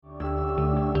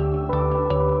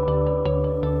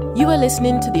You are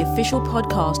listening to the official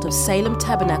podcast of Salem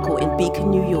Tabernacle in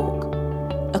Beacon, New York,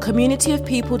 a community of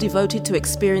people devoted to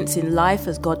experiencing life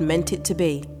as God meant it to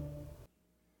be.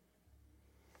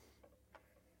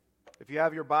 If you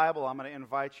have your Bible, I'm going to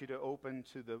invite you to open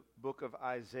to the book of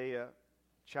Isaiah,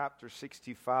 chapter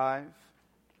 65.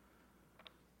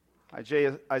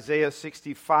 Isaiah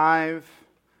 65,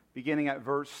 beginning at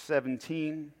verse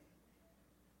 17.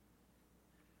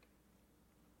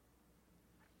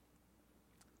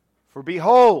 For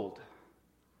behold,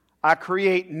 I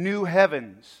create new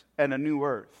heavens and a new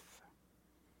earth,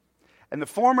 and the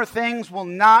former things will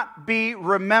not be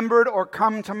remembered or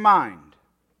come to mind.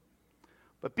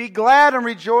 But be glad and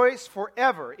rejoice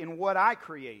forever in what I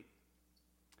create.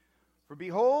 For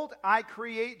behold, I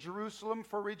create Jerusalem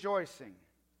for rejoicing,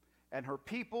 and her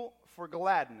people for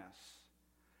gladness.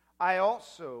 I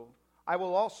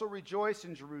will also rejoice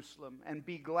in Jerusalem and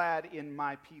be glad in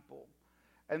my people.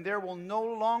 And there will no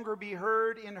longer be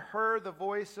heard in her the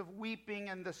voice of weeping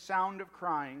and the sound of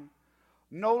crying.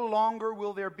 No longer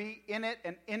will there be in it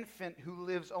an infant who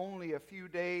lives only a few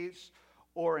days,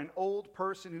 or an old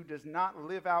person who does not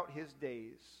live out his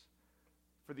days.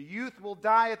 For the youth will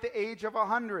die at the age of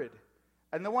 100,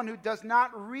 and the one who does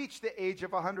not reach the age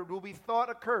of 100 will be thought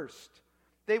accursed.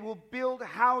 They will build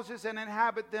houses and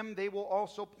inhabit them. They will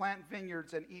also plant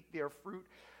vineyards and eat their fruit.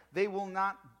 They will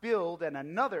not build and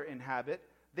another inhabit.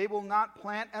 They will not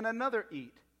plant and another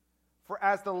eat. For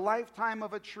as the lifetime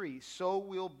of a tree, so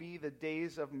will be the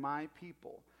days of my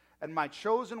people. And my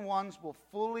chosen ones will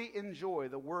fully enjoy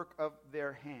the work of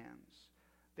their hands.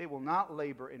 They will not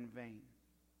labor in vain,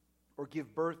 or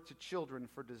give birth to children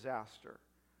for disaster.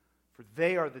 For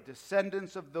they are the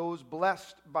descendants of those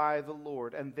blessed by the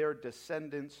Lord, and their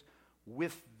descendants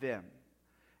with them.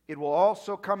 It will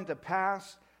also come to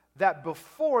pass that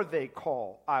before they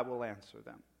call, I will answer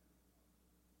them.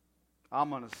 I'm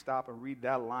going to stop and read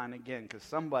that line again, because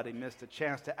somebody missed a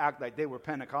chance to act like they were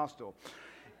Pentecostal.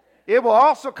 It will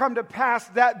also come to pass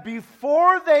that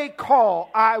before they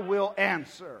call, I will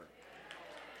answer.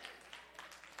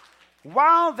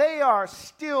 While they are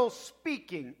still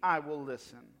speaking, I will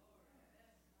listen.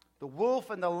 The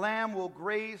wolf and the lamb will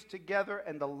graze together,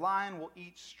 and the lion will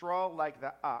eat straw like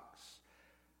the ox.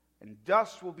 And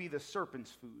dust will be the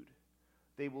serpent's food.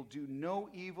 They will do no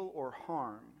evil or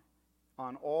harm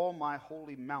on all my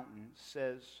holy mountain,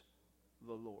 says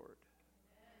the Lord.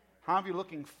 How many of you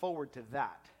looking forward to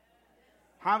that?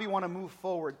 How many of you want to move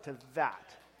forward to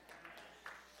that?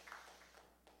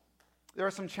 There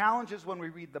are some challenges when we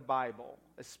read the Bible,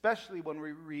 especially when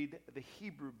we read the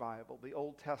Hebrew Bible, the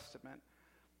Old Testament.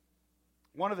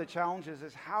 One of the challenges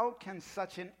is, how can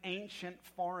such an ancient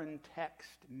foreign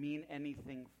text mean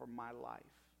anything for my life?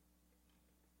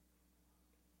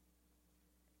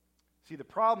 See, the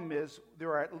problem is there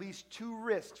are at least two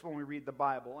risks when we read the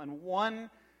Bible, and one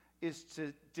is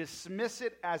to dismiss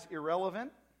it as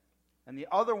irrelevant, and the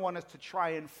other one is to try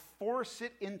and force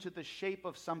it into the shape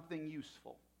of something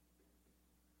useful.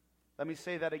 Let me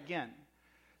say that again.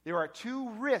 There are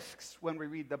two risks when we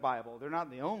read the Bible. They're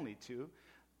not the only two,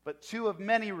 but two of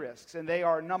many risks. And they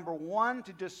are, number one,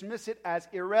 to dismiss it as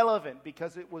irrelevant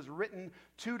because it was written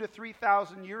 2,000 to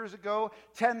 3,000 years ago,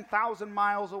 10,000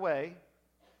 miles away.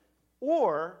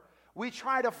 Or we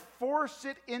try to force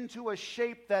it into a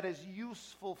shape that is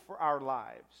useful for our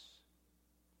lives.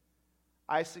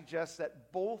 I suggest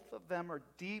that both of them are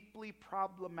deeply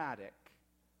problematic.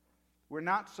 We're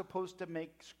not supposed to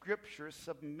make Scripture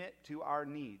submit to our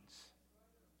needs.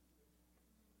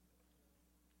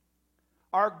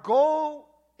 Our goal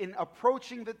in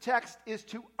approaching the text is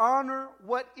to honor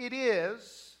what it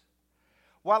is,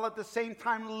 while at the same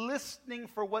time listening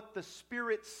for what the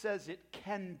Spirit says it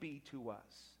can be to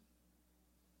us.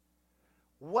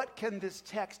 What can this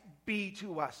text be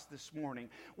to us this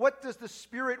morning? What does the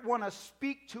Spirit want to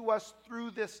speak to us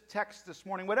through this text this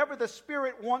morning? Whatever the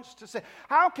Spirit wants to say.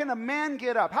 How can a man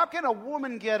get up? How can a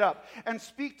woman get up and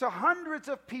speak to hundreds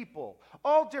of people,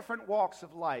 all different walks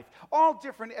of life, all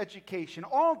different education,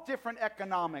 all different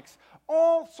economics,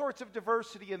 all sorts of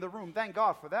diversity in the room? Thank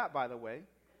God for that, by the way.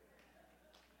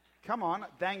 Come on,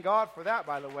 thank God for that,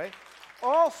 by the way.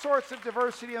 All sorts of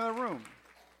diversity in the room.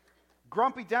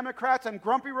 Grumpy Democrats and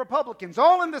grumpy Republicans,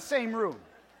 all in the same room.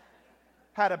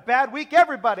 Had a bad week?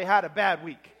 Everybody had a bad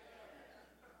week.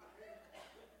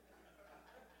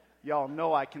 Y'all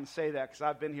know I can say that because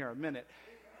I've been here a minute.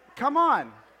 Come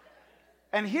on.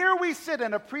 And here we sit,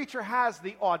 and a preacher has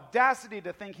the audacity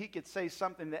to think he could say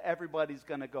something that everybody's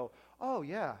going to go, oh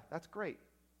yeah, that's great.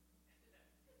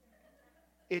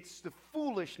 It's the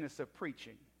foolishness of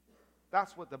preaching.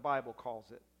 That's what the Bible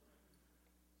calls it.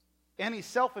 any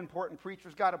self-important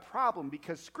preacher's got a problem,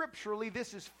 because scripturally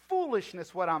this is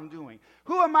foolishness what I'm doing.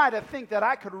 Who am I to think that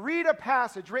I could read a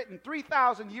passage written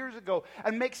 3,000 years ago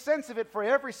and make sense of it for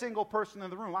every single person in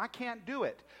the room? I can't do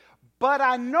it. But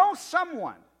I know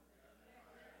someone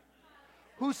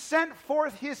who sent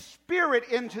forth his Spirit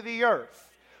into the earth,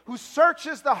 who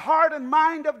searches the heart and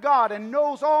mind of God and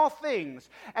knows all things.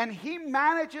 And he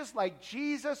manages, like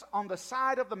Jesus on the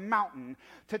side of the mountain,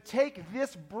 to take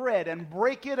this bread and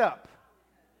break it up.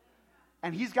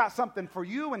 And he's got something for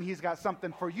you, and he's got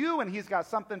something for you, and he's got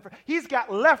something for... He's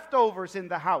got leftovers in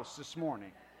the house this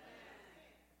morning.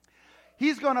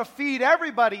 He's going to feed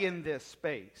everybody in this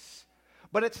space.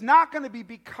 But it's not going to be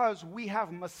because we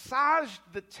have massaged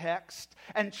the text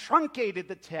and truncated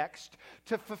the text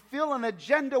to fulfill an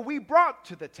agenda we brought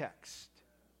to the text.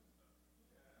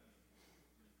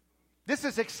 This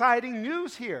is exciting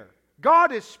news here.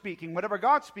 God is speaking. Whatever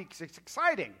God speaks, it's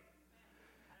exciting.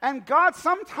 And God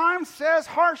sometimes says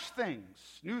harsh things.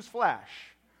 Newsflash.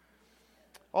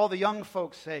 All the young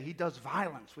folks say he does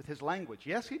violence with his language.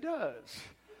 Yes, he does.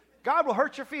 God will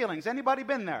hurt your feelings. Anybody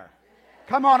been there?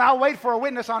 Come on, I'll wait for a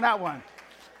witness on that one.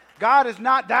 God is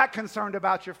not that concerned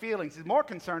about your feelings. He's more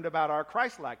concerned about our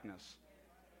Christ-likeness.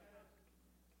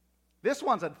 This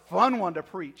one's a fun one to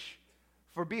preach.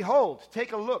 For behold,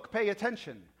 take a look, pay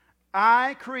attention.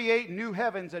 I create new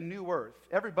heavens and new earth.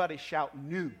 Everybody shout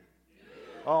new. New.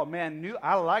 Oh man, new.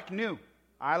 I like new.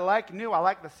 I like new. I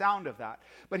like the sound of that.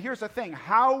 But here's the thing.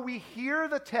 How we hear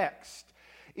the text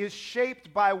is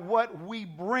shaped by what we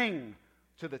bring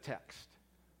to the text.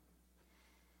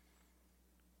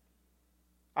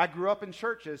 I grew up in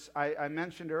churches. I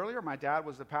mentioned earlier, my dad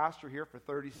was the pastor here for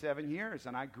 37 years,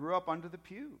 and I grew up under the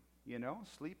pew,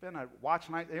 sleeping. I'd watch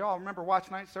night. You all remember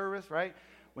watch night service, right?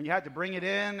 When you had to bring it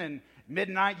in, and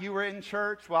midnight you were in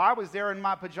church. Well, I was there in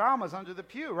my pajamas under the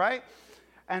pew, right?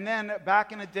 And then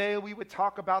back in the day, we would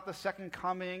talk about the second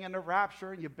coming and the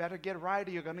rapture, and you better get right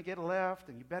or you're going to get left,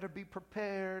 and you better be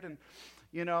prepared. And,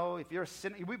 if you're a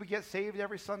sinner, we would get saved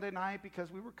every Sunday night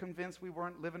because we were convinced we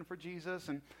weren't living for Jesus.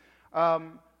 And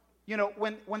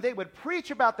when they would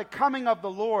preach about the coming of the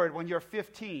Lord when you're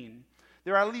 15,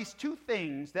 there are at least two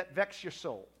things that vex your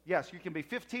soul. Yes, you can be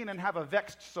 15 and have a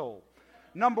vexed soul.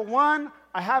 Number one,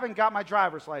 I haven't got my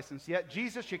driver's license yet.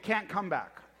 Jesus, you can't come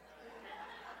back.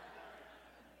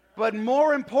 But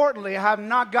more importantly, I have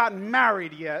not gotten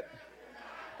married yet.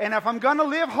 And if I'm going to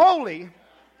live holy,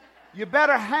 you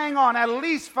better hang on at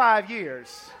least 5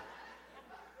 years.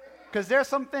 Because there's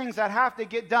some things that have to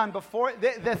get done before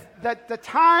the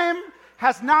time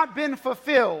has not been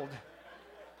fulfilled.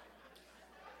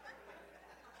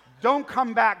 Don't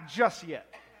come back just yet.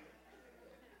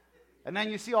 And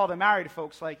then you see all the married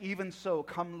folks like, even so,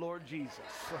 come Lord Jesus.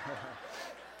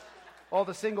 All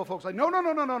the single folks like, no,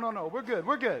 we're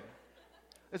good.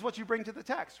 It's what you bring to the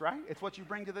text, right? It's what you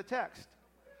bring to the text.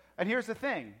 And here's the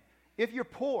thing. If you're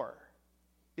poor,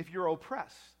 if you're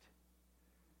oppressed,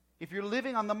 if you're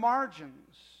living on the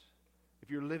margins, if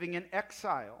you're living in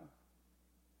exile,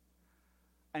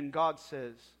 and God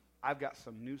says, I've got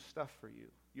some new stuff for you,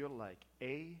 you're like,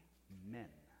 amen.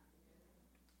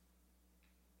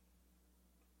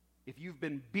 If you've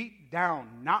been beat down,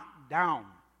 knocked down,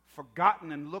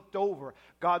 forgotten and looked over,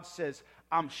 God says,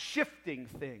 I'm shifting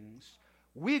things.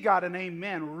 We got an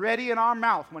amen ready in our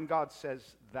mouth when God says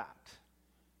that.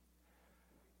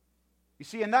 You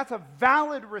see, and that's a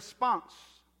valid response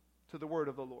to the word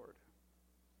of the Lord.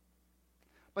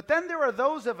 But then there are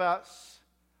those of us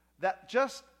that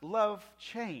just love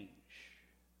change.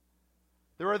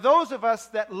 There are those of us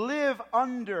that live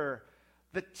under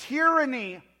the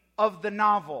tyranny of the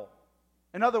novel.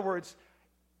 In other words,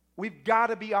 we've got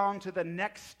to be on to the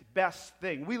next best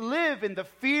thing. We live in the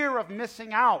fear of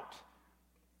missing out.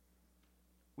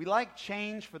 We like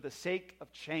change for the sake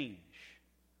of change.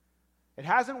 It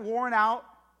hasn't worn out,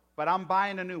 but I'm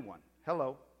buying a new one.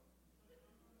 Hello.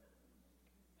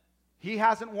 He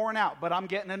hasn't worn out, but I'm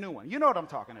getting a new one. You know what I'm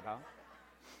talking about.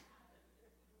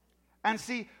 And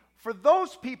see, for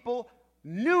those people,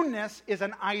 newness is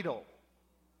an idol.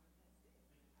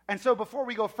 And so before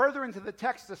we go further into the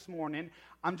text this morning,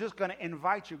 I'm just going to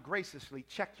invite you graciously,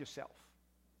 check yourself.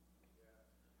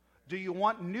 Do you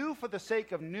want new for the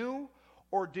sake of new,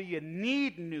 or do you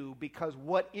need new because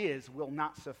what is will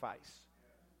not suffice?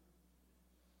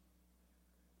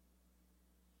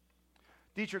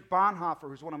 Dietrich Bonhoeffer,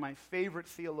 who's one of my favorite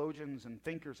theologians and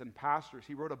thinkers and pastors,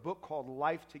 he wrote a book called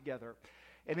Life Together.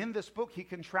 And in this book, he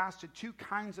contrasted two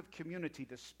kinds of community,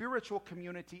 the spiritual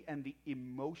community and the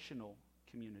emotional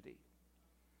community.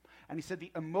 And he said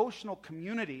the emotional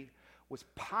community was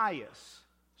pious,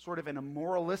 sort of in a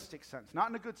moralistic sense, not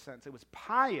in a good sense. It was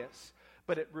pious,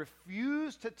 but it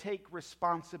refused to take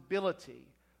responsibility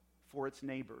for its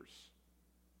neighbors.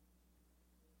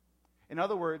 In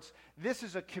other words, this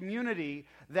is a community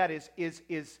that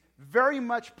is very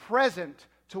much present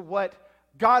to what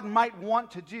God might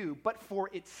want to do, but for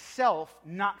itself,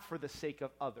 not for the sake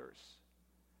of others.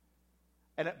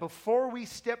 And before we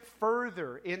step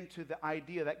further into the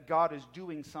idea that God is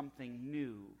doing something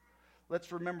new,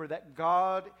 let's remember that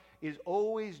God is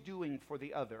always doing for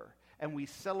the other, and we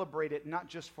celebrate it not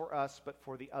just for us, but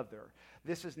for the other.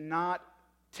 This is not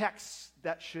texts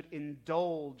that should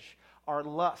indulge our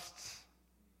lusts.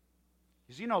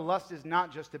 Because you know, lust is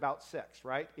not just about sex,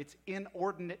 right? It's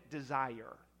inordinate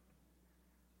desire.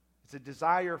 It's a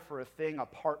desire for a thing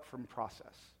apart from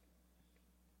process.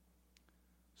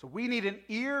 So we need an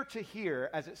ear to hear,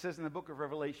 as it says in the book of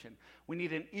Revelation. We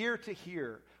need an ear to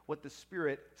hear what the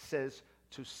Spirit says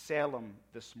to Salem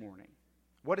this morning.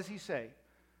 What does he say?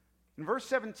 In verse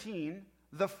 17,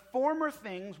 the former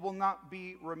things will not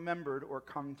be remembered or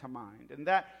come to mind. And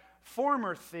that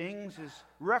former things is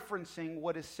referencing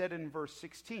what is said in verse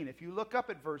 16. If you look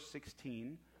up at verse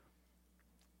 16,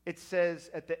 it says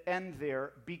at the end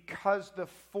there, because the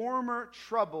former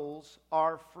troubles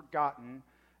are forgotten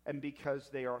and because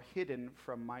they are hidden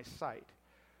from my sight.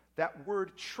 That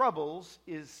word troubles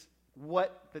is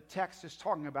what the text is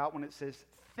talking about when it says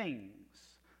things.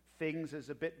 Things is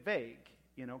a bit vague.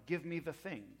 You know, give me the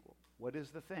thing. What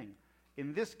is the thing?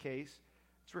 In this case,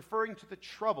 it's referring to the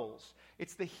troubles.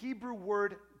 It's the Hebrew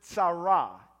word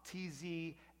tzarah,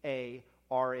 Tzarah,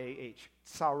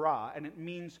 tzarah, and it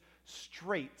means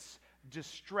straits,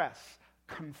 distress,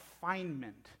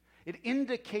 confinement. It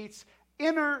indicates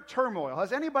inner turmoil.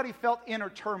 Has anybody felt inner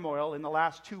turmoil in the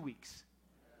last 2 weeks?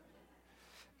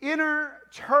 Inner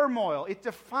turmoil. It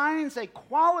defines a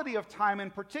quality of time in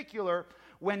particular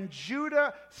when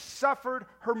Judah suffered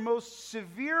her most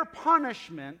severe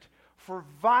punishment for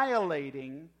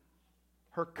violating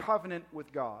her covenant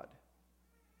with God.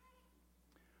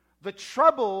 The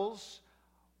troubles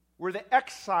were the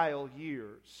exile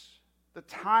years, the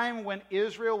time when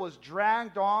Israel was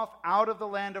dragged off out of the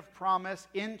land of promise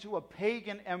into a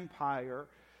pagan empire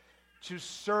to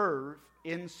serve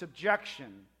in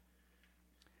subjection.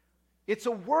 It's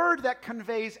a word that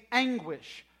conveys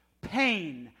anguish,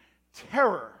 pain,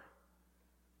 terror,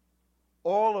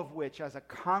 all of which as a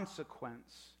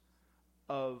consequence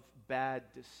of bad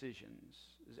decisions.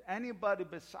 Is anybody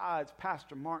besides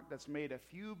Pastor Mark that's made a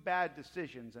few bad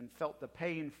decisions and felt the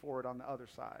pain for it on the other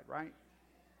side, right?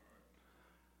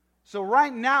 So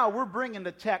right now, we're bringing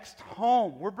the text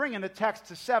home. We're bringing the text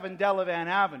to 7 Delavan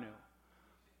Avenue.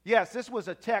 Yes, this was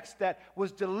a text that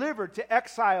was delivered to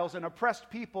exiles and oppressed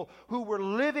people who were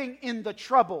living in the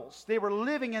troubles. They were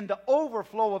living in the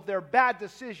overflow of their bad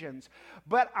decisions.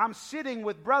 But I'm sitting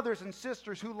with brothers and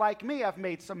sisters who, like me, have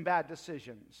made some bad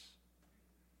decisions.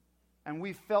 And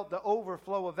we've felt the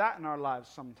overflow of that in our lives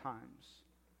sometimes.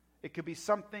 It could be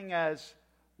something as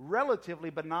relatively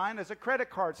benign as a credit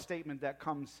card statement that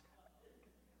comes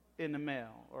in the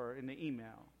mail or in the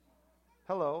email.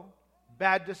 Hello,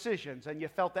 bad decisions, and you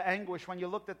felt the anguish when you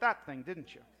looked at that thing,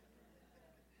 didn't you?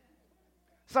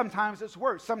 Sometimes it's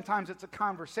worse. Sometimes it's a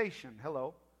conversation.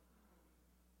 Hello.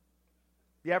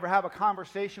 You ever have a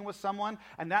conversation with someone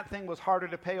and that thing was harder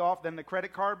to pay off than the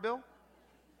credit card bill?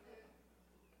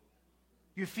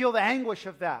 You feel the anguish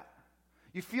of that.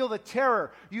 You feel the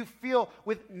terror. You feel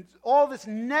with all this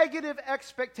negative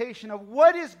expectation of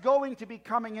what is going to be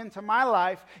coming into my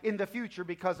life in the future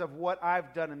because of what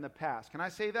I've done in the past. Can I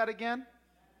say that again?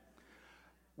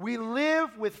 We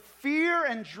live with fear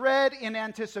and dread in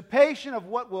anticipation of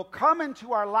what will come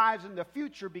into our lives in the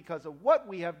future because of what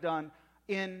we have done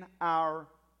in our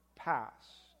past.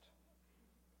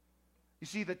 You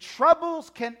see, the troubles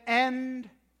can end,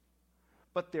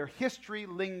 but their history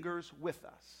lingers with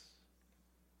us.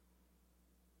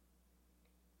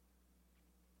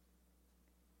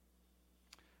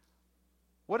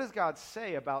 What does God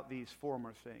say about these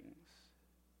former things?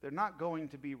 They're not going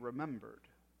to be remembered.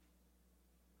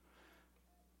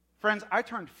 Friends, I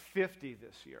turned 50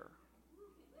 this year.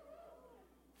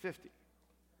 50.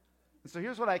 And so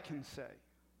here's what I can say.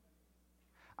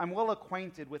 I'm well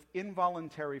acquainted with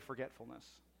involuntary forgetfulness.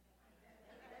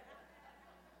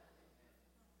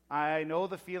 I know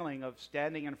the feeling of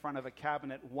standing in front of a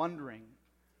cabinet wondering,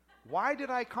 why did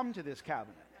I come to this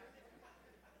cabinet?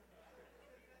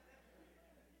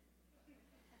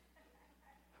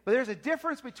 But there's a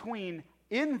difference between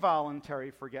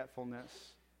involuntary forgetfulness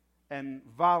and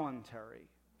voluntary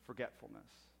forgetfulness.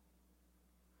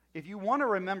 If you want to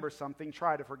remember something,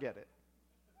 try to forget it.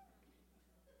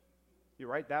 You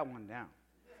write that one down.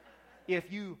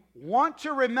 If you want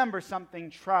to remember something,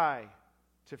 try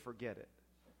to forget it.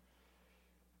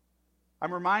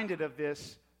 I'm reminded of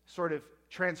this, sort of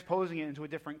transposing it into a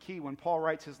different key. When Paul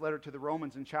writes his letter to the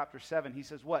Romans in chapter 7, he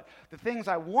says what? The things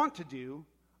I want to do,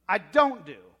 I don't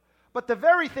do. But the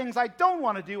very things I don't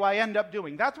want to do, I end up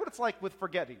doing. That's what it's like with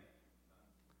forgetting.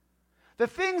 The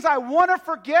things I want to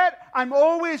forget, I'm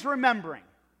always remembering.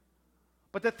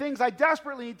 But the things I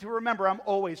desperately need to remember, I'm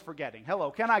always forgetting.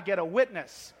 Hello, can I get a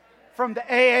witness from the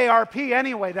AARP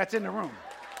anyway that's in the room?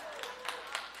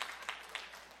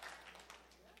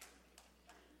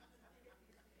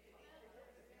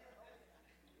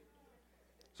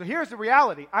 So here's the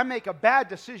reality. I make a bad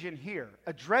decision here,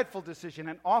 a dreadful decision,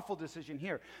 an awful decision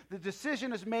here. The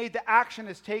decision is made, the action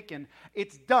is taken.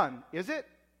 It's done, is it?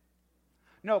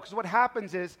 No, because what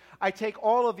happens is I take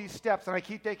all of these steps and I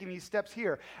keep taking these steps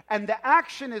here. And the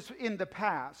action is in the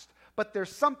past, but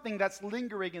there's something that's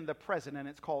lingering in the present, and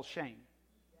it's called shame.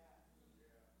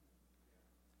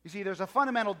 You see, there's a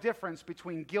fundamental difference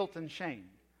between guilt and shame.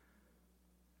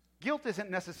 Guilt isn't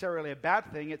necessarily a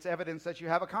bad thing. It's evidence that you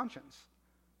have a conscience.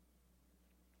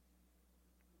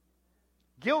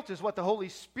 Guilt is what the Holy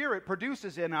Spirit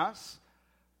produces in us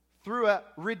through a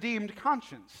redeemed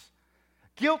conscience.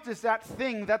 Guilt is that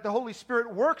thing that the Holy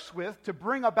Spirit works with to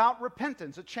bring about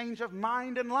repentance, a change of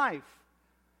mind and life.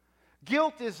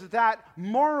 Guilt is that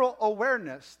moral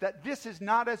awareness that this is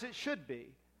not as it should be.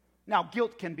 Now,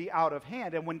 guilt can be out of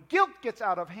hand, and when guilt gets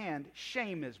out of hand,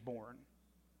 shame is born.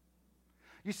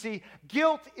 You see,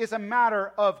 guilt is a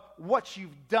matter of what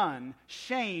you've done.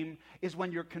 Shame is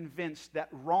when you're convinced that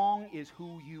wrong is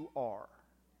who you are.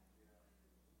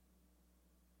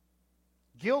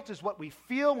 Guilt is what we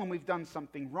feel when we've done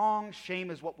something wrong. Shame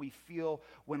is what we feel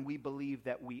when we believe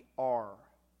that we are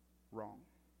wrong.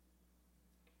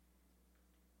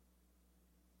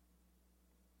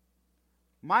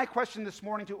 My question this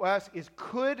morning to us is,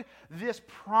 could this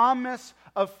promise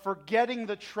of forgetting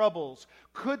the troubles,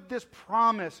 could this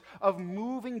promise of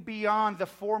moving beyond the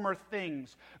former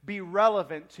things be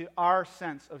relevant to our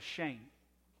sense of shame?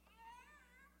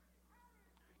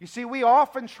 You see, we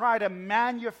often try to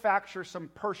manufacture some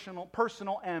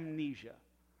personal amnesia.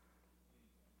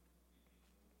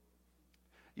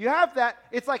 You have that,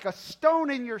 it's like a stone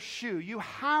in your shoe. You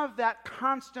have that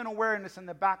constant awareness in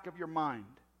the back of your mind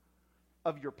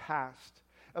of your past,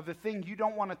 of the thing you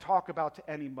don't want to talk about to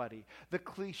anybody. The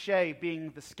cliche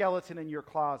being the skeleton in your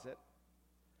closet.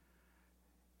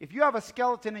 If you have a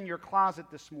skeleton in your closet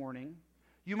this morning,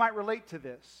 you might relate to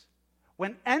this.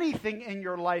 When anything in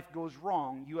your life goes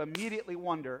wrong, you immediately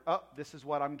wonder, oh, this is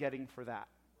what I'm getting for that.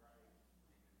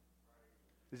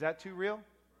 Is that too real?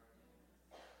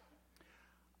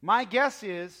 My guess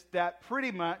is that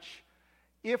pretty much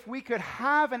if we could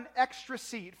have an extra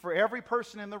seat for every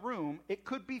person in the room, it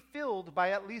could be filled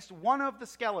by at least one of the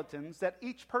skeletons that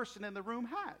each person in the room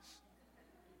has.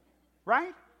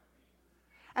 Right?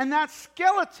 And that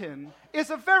skeleton is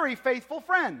a very faithful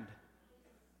friend.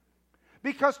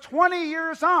 Because 20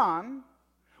 years on,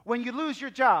 when you lose your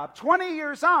job, 20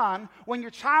 years on, when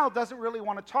your child doesn't really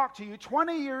want to talk to you,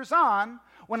 20 years on,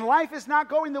 when life is not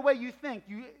going the way you think,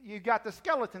 you got the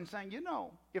skeleton saying, you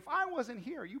know, if I wasn't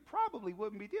here, you probably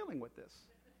wouldn't be dealing with this.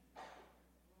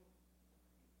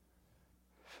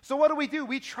 So what do?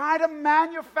 We try to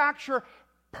manufacture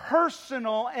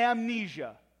personal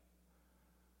amnesia.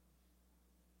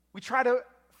 We try to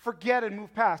forget and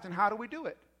move past. And how do we do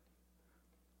it?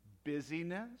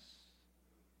 Busyness,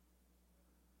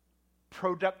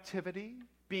 productivity,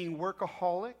 being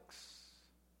workaholics.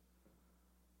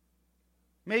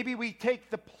 Maybe we take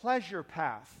the pleasure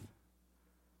path,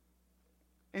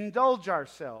 indulge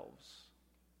ourselves,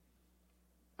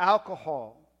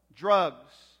 alcohol,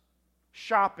 drugs,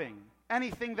 shopping,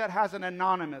 anything that has an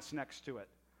anonymous next to it,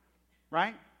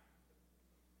 right?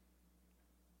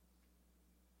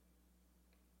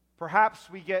 Perhaps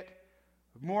we get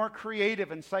more creative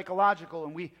and psychological,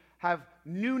 and we have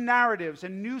new narratives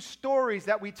and new stories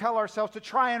that we tell ourselves to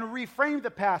try and reframe the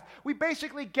past. We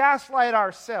basically gaslight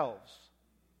ourselves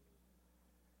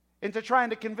into trying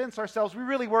to convince ourselves we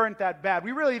really weren't that bad.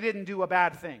 We really didn't do a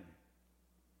bad thing.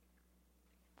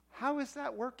 How is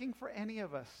that working for any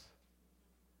of us?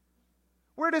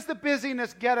 Where does the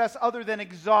busyness get us other than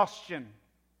exhaustion?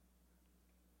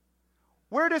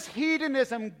 Where does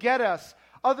hedonism get us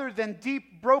other than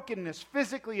deep brokenness,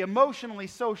 physically, emotionally,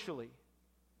 socially?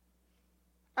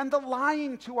 And the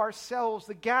lying to ourselves,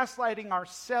 the gaslighting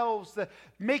ourselves, the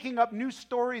making up new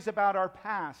stories about our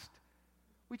past.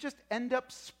 We just end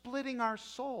up splitting our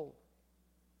soul,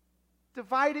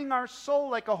 dividing our soul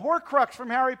like a Horcrux from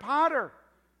Harry Potter.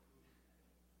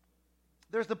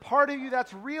 There's the part of you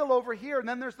that's real over here, and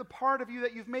then there's the part of you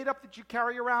that you've made up that you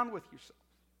carry around with yourself.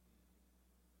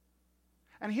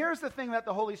 And here's the thing that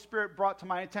the Holy Spirit brought to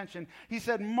my attention. He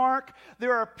said, Mark,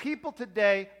 there are people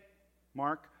today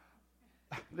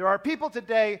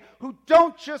who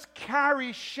don't just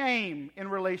carry shame in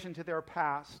relation to their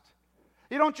past.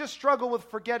 They don't just struggle with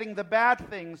forgetting the bad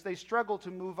things. They struggle to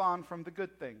move on from the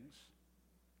good things.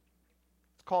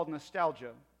 It's called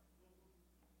nostalgia.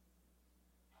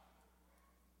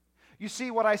 You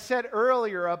see what I said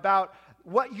earlier about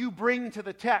what you bring to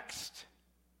the text.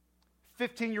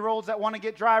 15-year-olds that want to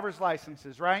get driver's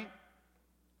licenses, right?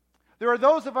 There are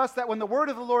those of us that when the word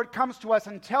of the Lord comes to us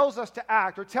and tells us to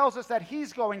act or tells us that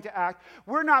He's going to act,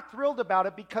 we're not thrilled about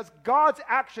it because God's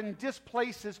action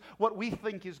displaces what we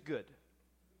think is good.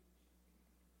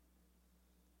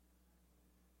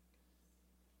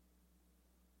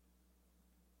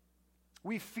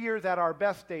 We fear that our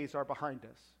best days are behind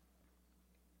us.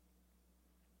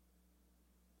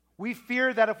 We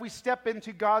fear that if we step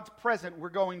into God's presence, we're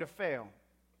going to fail.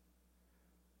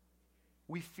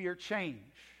 We fear change.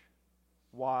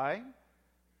 Why?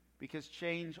 Because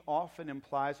change often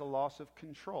implies a loss of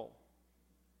control.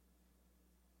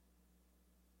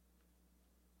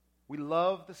 We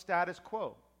love the status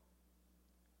quo.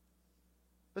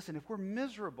 Listen, if we're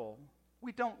miserable,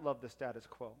 we don't love the status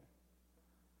quo.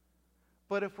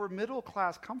 But if we're middle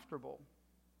class comfortable,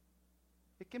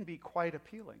 it can be quite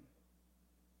appealing.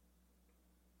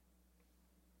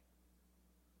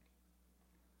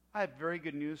 I have very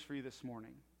good news for you this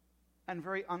morning, and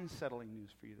very unsettling news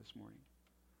for you this morning.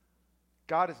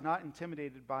 God is not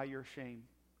intimidated by your shame,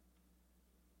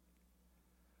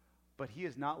 but He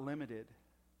is not limited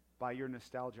by your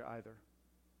nostalgia either.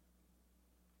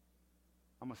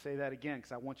 I'm going to say that again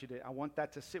because I want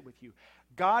that to sit with you.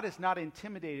 God is not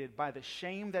intimidated by the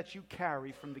shame that you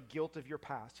carry from the guilt of your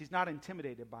past. He's not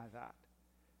intimidated by that.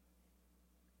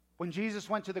 When Jesus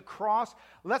went to the cross,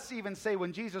 let's even say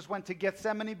when Jesus went to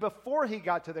Gethsemane before He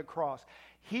got to the cross,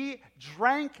 He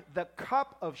drank the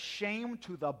cup of shame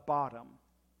to the bottom.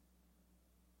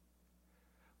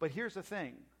 But here's the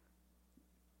thing.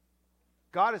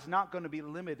 God is not going to be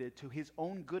limited to His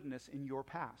own goodness in your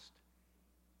past.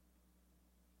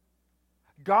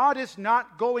 God is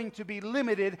not going to be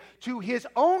limited to His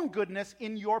own goodness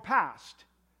in your past.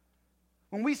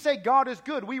 When we say God is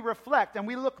good, we reflect and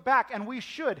we look back, and we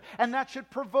should. And that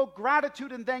should provoke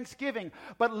gratitude and thanksgiving.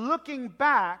 But looking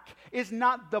back is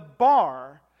not the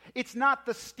bar. It's not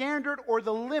the standard or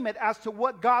the limit as to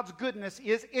what God's goodness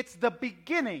is. It's the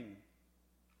beginning.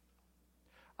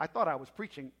 I thought I was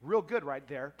preaching real good right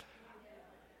there.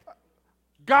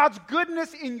 God's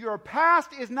goodness in your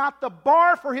past is not the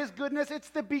bar for His goodness,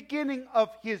 it's the beginning of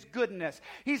His goodness.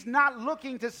 He's not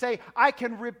looking to say, I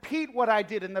can repeat what I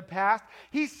did in the past.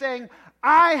 He's saying,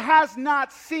 eye has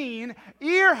not seen,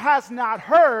 ear has not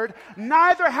heard,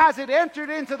 neither has it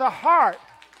entered into the heart.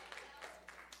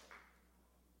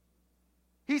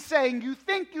 He's saying, you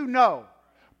think you know,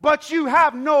 but you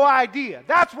have no idea.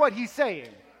 That's what He's saying.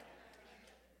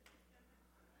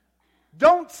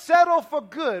 Don't settle for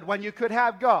good when you could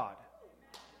have God.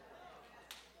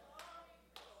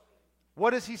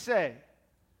 What does He say?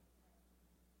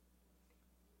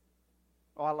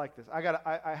 Oh, I like this.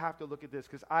 I have to look at this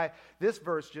because this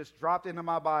verse just dropped into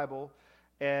my Bible,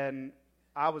 and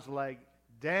I was like,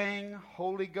 dang,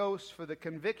 Holy Ghost for the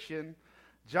conviction.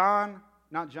 That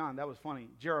was funny.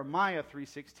 Jeremiah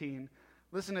 3:16.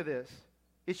 Listen to this.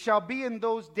 It shall be in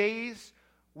those days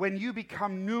when you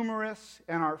become numerous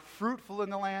and are fruitful in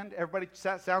the land. Everybody,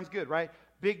 sounds good, right?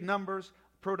 Big numbers,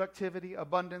 productivity,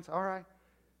 abundance, all right.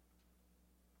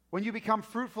 When you become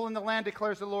fruitful in the land,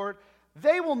 declares the Lord,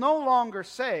 they will no longer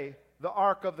say, the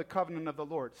Ark of the Covenant of the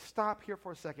Lord. Stop here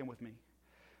for a second with me.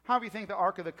 How do you think the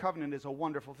Ark of the Covenant is a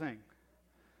wonderful thing?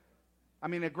 I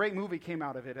mean, a great movie came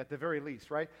out of it at the very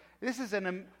least, right?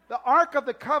 The Ark of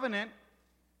the Covenant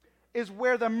is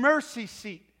where the mercy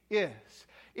seat is.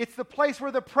 It's the place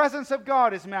where the presence of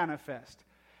God is manifest.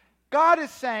 God is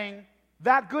saying,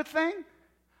 that good thing,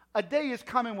 a day is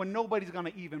coming when nobody's going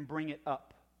to even bring it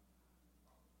up.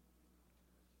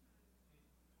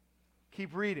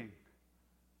 Keep reading.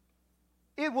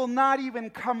 It will not even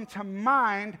come to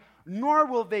mind, nor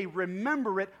will they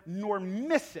remember it, nor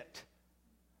miss it.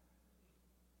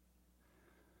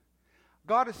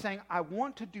 God is saying, I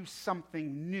want to do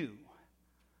something new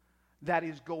that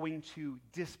is going to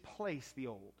displace the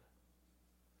old.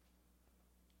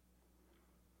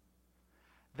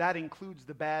 That includes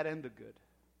the bad and the good.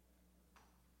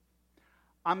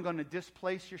 I'm going to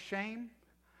displace your shame,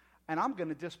 and I'm going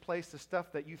to displace the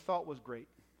stuff that you thought was great.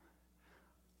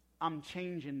 I'm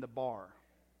changing the bar.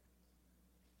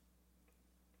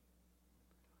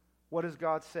 What does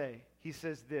God say? He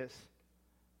says this.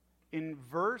 In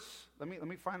verse, let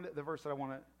me find the verse that I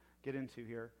want to get into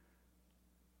here.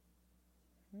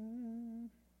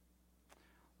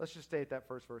 Let's just stay at that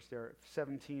first verse there,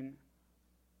 17,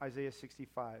 Isaiah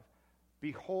 65.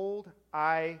 Behold,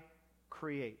 I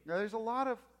create. Now there's a lot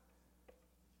of,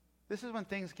 this is when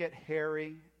things get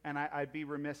hairy, and I'd be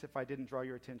remiss if I didn't draw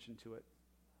your attention to it.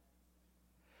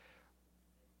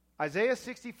 Isaiah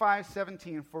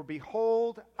 65:17, for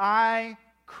behold, I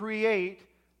create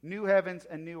new heavens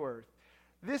and new earth.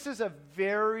 This is a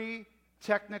very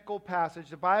technical passage.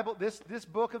 The Bible, this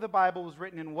book of the Bible was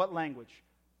written in what language?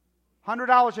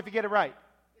 $100 if you get it right.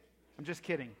 I'm just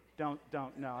kidding. Don't.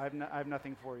 No, I have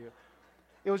nothing for you.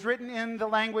 It was written in the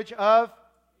language of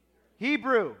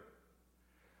Hebrew.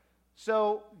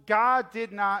 So God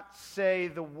did not say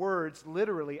the words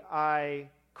literally, I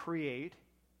create.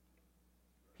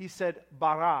 He said,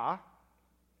 bara.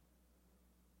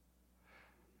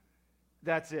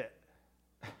 That's it.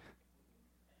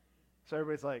 So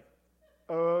everybody's like,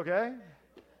 okay,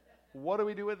 what do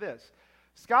we do with this?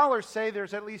 Scholars say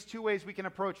there's at least two ways we can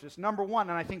approach this. Number one,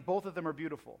 and I think both of them are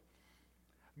beautiful.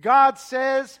 God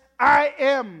says, I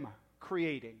am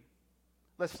creating.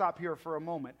 Let's stop here for a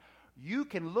moment. You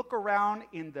can look around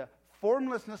in the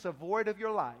formlessness of void of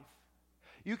your life.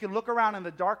 You can look around in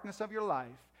the darkness of your life,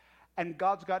 and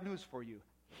God's got news for you.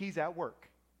 He's at work.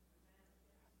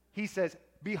 He says,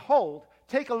 behold,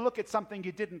 take a look at something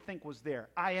you didn't think was there.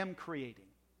 I am creating.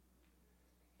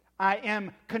 I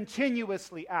am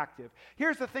continuously active.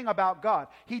 Here's the thing about God.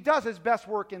 He does his best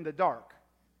work in the dark.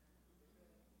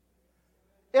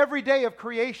 Every day of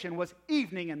creation was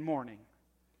evening and morning.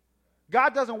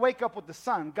 God doesn't wake up with the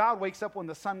sun. God wakes up when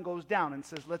the sun goes down and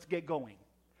says, let's get going.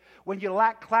 When you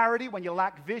lack clarity, when you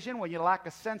lack vision, when you lack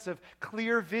a sense of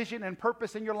clear vision and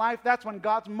purpose in your life, that's when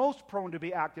God's most prone to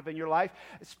be active in your life,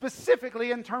 specifically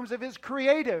in terms of his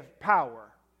creative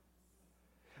power.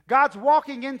 God's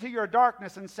walking into your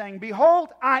darkness and saying, behold,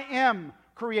 I am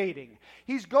creating.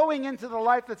 He's going into the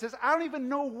life that says, I don't even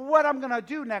know what I'm going to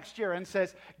do next year, and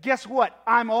says, guess what?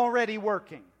 I'm already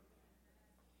working.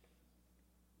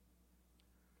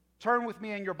 Turn with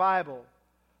me in your Bible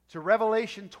to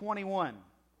Revelation 21.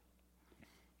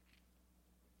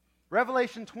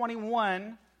 Revelation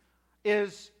 21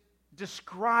 is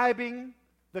describing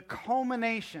the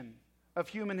culmination of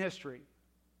human history.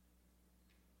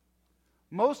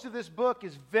 Most of this book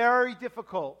is very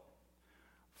difficult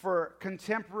for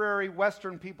contemporary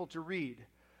Western people to read.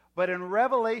 But in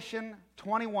Revelation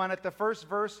 21, at the first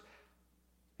verse,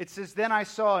 it says, then I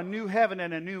saw a new heaven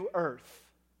and a new earth.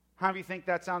 How do you think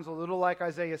that sounds a little like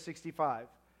Isaiah 65?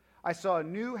 I saw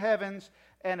new heavens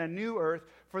and a new earth,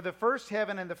 for the first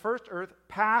heaven and the first earth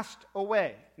passed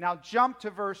away. Now jump to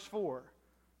verse 4.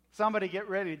 Somebody get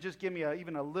ready to just give me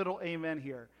even a little amen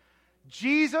here.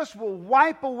 Jesus will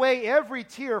wipe away every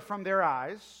tear from their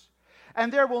eyes,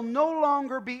 and there will no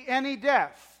longer be any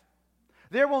death.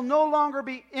 There will no longer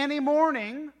be any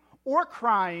mourning or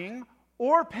crying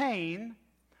or pain.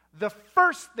 The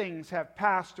first things have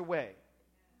passed away.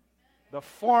 The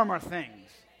former things.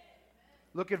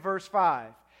 Look at verse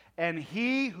 5. And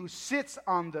he who sits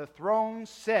on the throne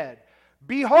said,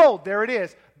 behold, there it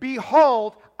is,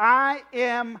 behold, I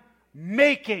am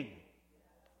making.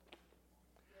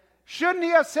 Shouldn't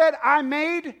he have said, I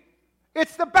made?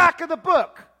 It's the back of the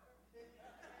book.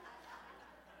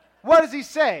 What does he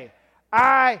say?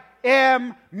 I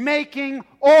am making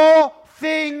all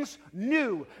things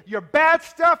new. Your bad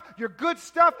stuff, your good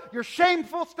stuff, your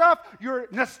shameful stuff, your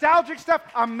nostalgic stuff,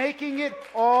 I'm making it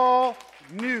all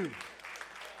new.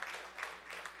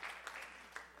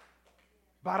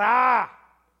 Bara,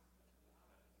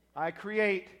 I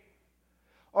create,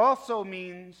 also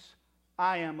means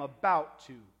I am about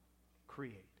to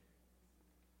create.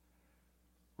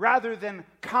 Rather than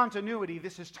continuity,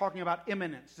 this is talking about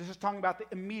imminence. This is talking about the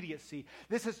immediacy.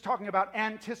 This is talking about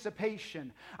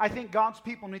anticipation. I think God's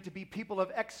people need to be people of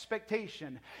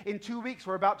expectation. In 2 weeks,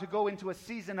 we're about to go into a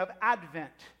season of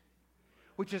Advent,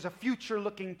 which is a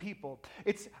future-looking people.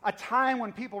 It's a time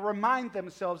when people remind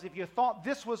themselves, if you thought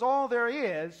this was all there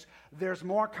is, there's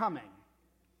more coming.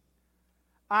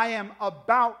 I am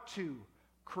about to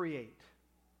create.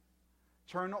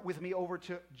 Turn with me over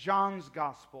to John's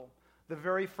Gospel, the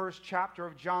very first chapter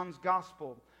of John's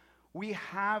Gospel. We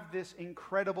have this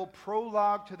incredible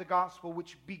prologue to the Gospel,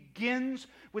 which begins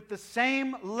with the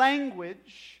same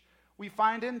language we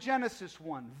find in Genesis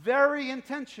 1. Very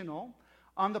intentional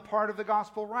on the part of the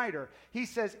Gospel writer. He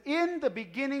says, in the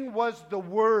beginning was the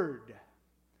Word,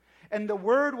 and the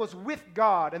Word was with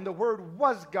God, and the Word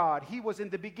was God. He was in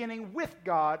the beginning with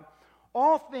God.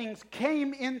 All things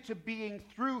came into being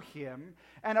through him,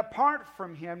 and apart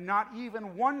from him, not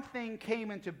even one thing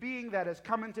came into being that has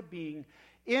come into being.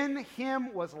 In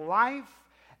him was life,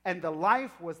 and the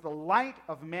life was the light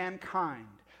of mankind.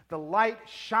 The light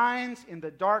shines in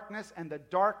the darkness, and the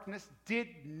darkness did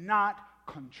not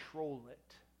control it.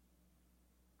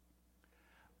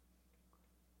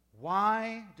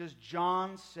 Why does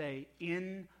John say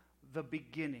in the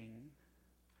beginning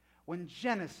when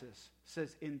Genesis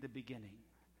says in the beginning?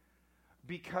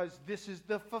 Because this is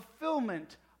the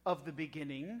fulfillment of the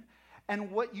beginning, and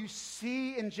what you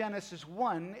see in Genesis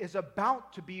 1 is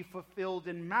about to be fulfilled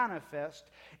and manifest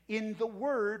in the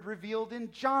Word revealed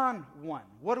in John 1.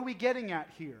 What are we getting at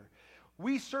here?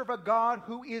 We serve a God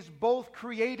who is both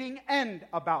creating and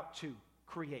about to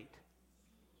create.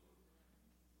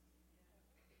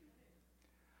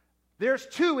 There's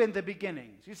two in the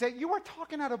beginnings. You say, you were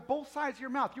talking out of both sides of your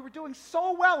mouth. You were doing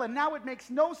so well, and now it makes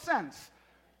no sense.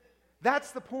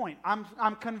 That's the point.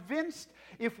 I'm convinced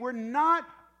if we're not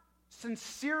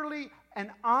sincerely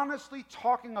and honestly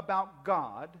talking about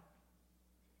God,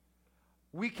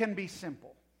 we can be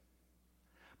simple.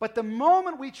 But the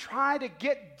moment we try to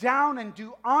get down and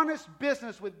do honest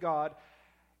business with God,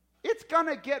 it's going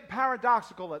to get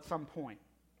paradoxical at some point.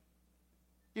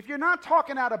 If you're not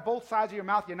talking out of both sides of your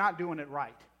mouth, you're not doing it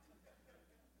right.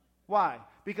 Why?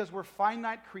 Because we're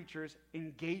finite creatures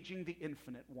engaging the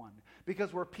infinite one.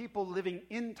 Because we're people living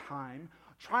in time,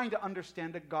 trying to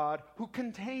understand a God who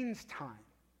contains time.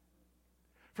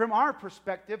 From our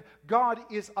perspective, God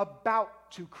is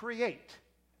about to create.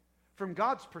 From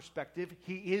God's perspective,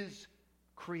 He is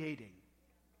creating.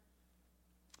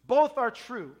 Both are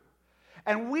true.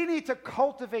 And we need to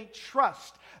cultivate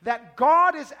trust that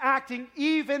God is acting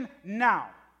even now.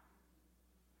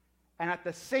 And at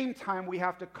the same time, we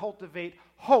have to cultivate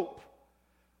hope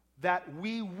that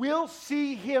we will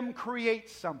see Him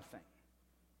create something.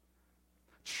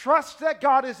 Trust that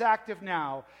God is active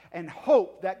now, and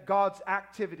hope that God's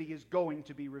activity is going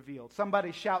to be revealed.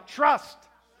 Somebody shout, trust.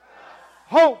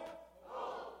 Hope.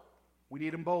 We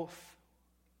need them both.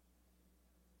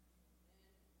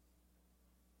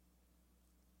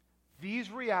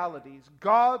 These realities,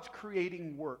 God's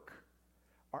creating work,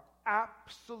 are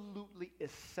absolutely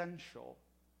essential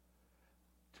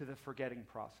to the forgetting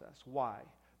process. Why?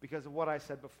 Because of what I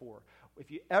said before. If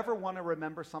you ever want to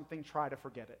remember something, try to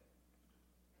forget it.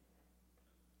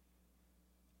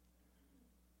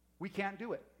 We can't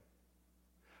do it.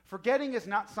 Forgetting is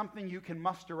not something you can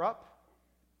muster up.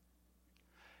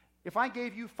 If I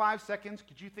gave you 5 seconds,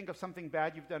 could you think of something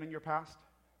bad you've done in your past?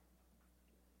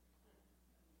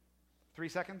 3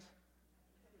 seconds?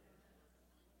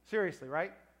 Seriously,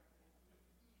 right?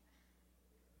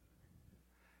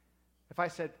 If I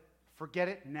said, forget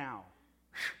it now,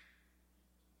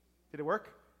 did it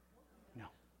work? No.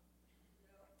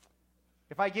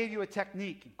 If I gave you a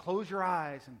technique and close your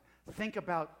eyes and think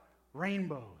about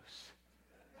rainbows,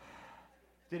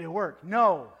 did it work?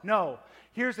 No.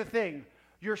 Here's the thing.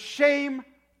 Your shame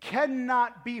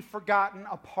cannot be forgotten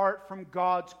apart from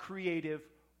God's creative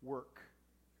work.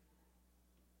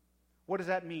 What does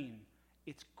that mean?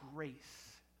 It's grace.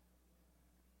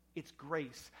 It's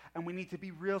grace. And we need to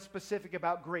be real specific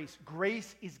about grace.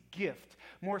 Grace is gift.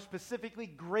 More specifically,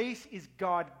 grace is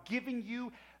God giving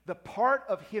you the part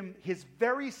of Him, His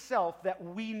very self, that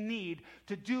we need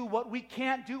to do what we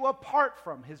can't do apart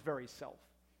from His very self.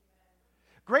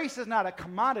 Grace is not a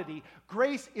commodity.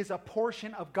 Grace is a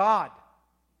portion of God.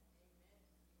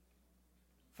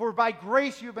 For by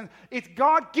grace it's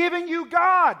God giving you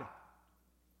God.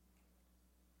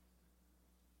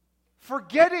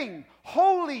 Forgetting,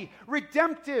 holy,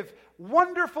 redemptive,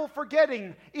 wonderful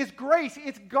forgetting is grace.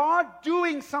 It's God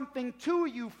doing something to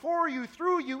you, for you,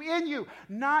 through you, in you.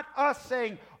 Not us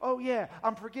saying, oh yeah,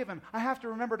 I'm forgiven. I have to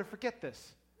remember to forget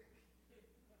this.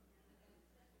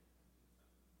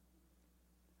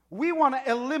 We want to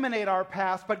eliminate our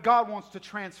past, but God wants to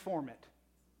transform it.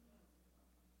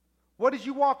 What did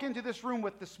you walk into this room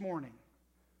with this morning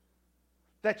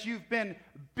that you've been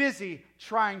busy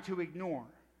trying to ignore?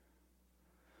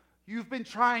 You've been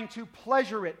trying to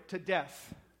pleasure it to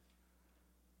death.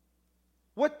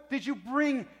 What did you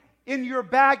bring in your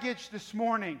baggage this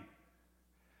morning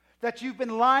that you've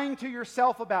been lying to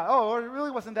yourself about? Oh, it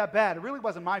really wasn't that bad. It really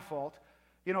wasn't my fault.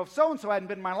 You know, if so-and-so hadn't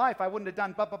been in my life, I wouldn't have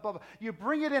done blah, blah, blah, blah. You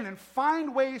bring it in and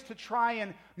find ways to try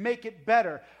and make it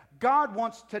better. God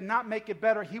wants to not make it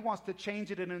better. He wants to change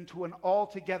it into an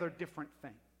altogether different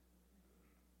thing.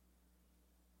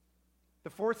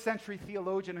 The 4th century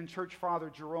theologian and church father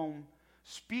Jerome,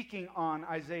 speaking on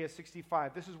Isaiah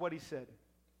 65, this is what he said.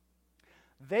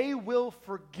 They will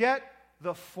forget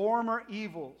the former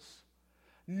evils,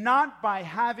 not by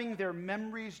having their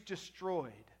memories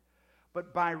destroyed,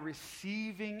 but by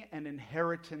receiving an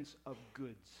inheritance of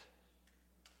goods.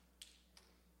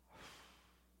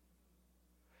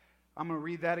 I'm going to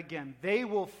read that again. They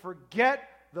will forget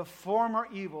the former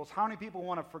evils. How many people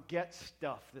want to forget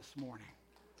stuff this morning?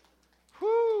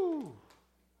 Whoo!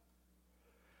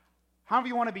 How many of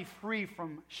you want to be free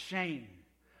from shame?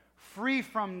 Free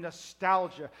from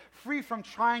nostalgia, free from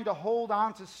trying to hold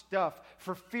on to stuff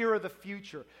for fear of the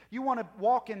future. You want to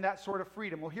walk in that sort of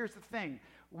freedom. Well, here's the thing.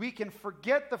 We can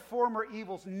forget the former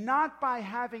evils not by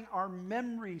having our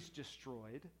memories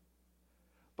destroyed,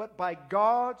 but by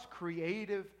God's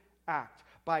creative act,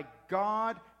 by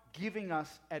God giving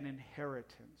us an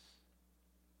inheritance.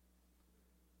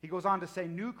 He goes on to say,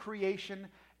 new creation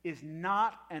is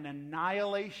not an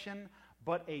annihilation,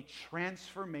 but a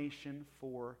transformation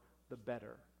for the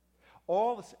better.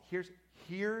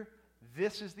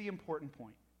 This is the important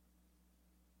point.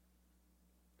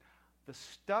 The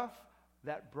stuff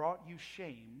that brought you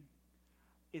shame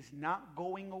is not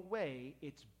going away,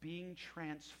 it's being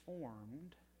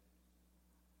transformed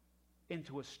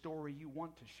into a story you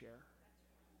want to share.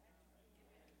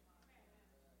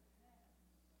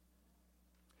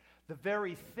 The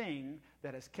very thing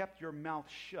that has kept your mouth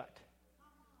shut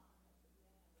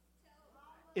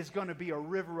is going to be a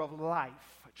river of life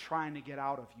trying to get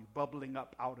out of you, bubbling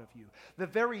up out of you. The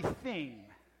very thing,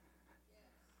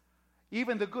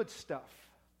 even the good stuff,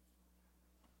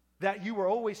 that you were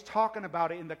always talking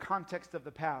about it in the context of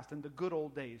the past, in the good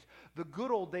old days. The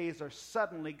good old days are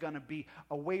suddenly going to be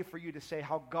a way for you to say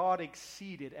how God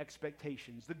exceeded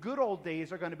expectations. The good old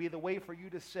days are going to be the way for you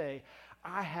to say,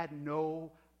 I had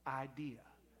no idea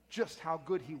just how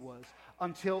good he was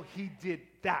until he did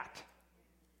that.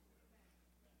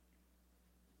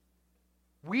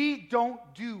 We don't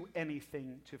do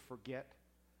anything to forget.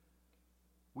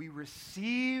 We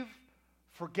receive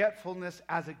forgetfulness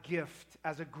as a gift,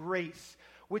 as a grace,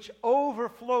 which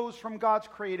overflows from God's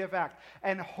creative act.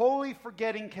 And holy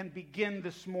forgetting can begin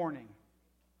this morning.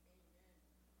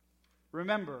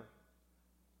 Remember,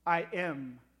 I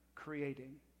am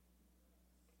creating.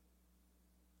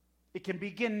 It can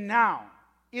begin now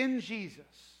in Jesus.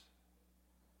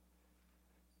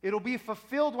 It'll be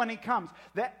fulfilled when he comes.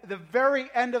 The very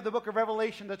end of the book of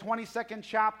Revelation, the 22nd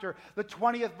chapter, the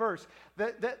 20th verse.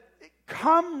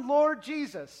 Come, Lord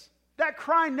Jesus. That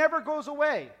cry never goes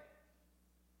away.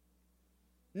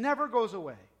 Never goes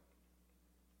away.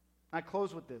 I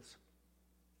close with this.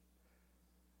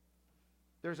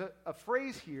 There's a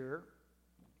phrase here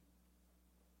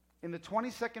in the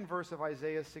 22nd verse of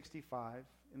Isaiah 65,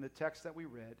 in the text that we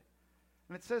read,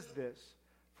 and it says this,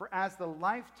 for as the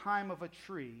lifetime of a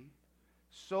tree,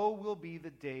 so will be the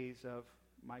days of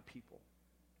my people.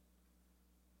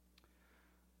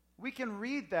 We can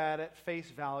read that at face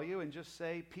value and just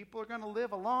say people are going to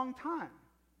live a long time.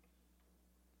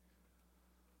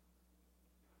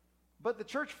 But the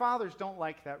church fathers don't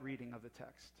like that reading of the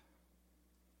text.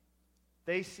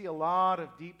 They see a lot of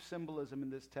deep symbolism in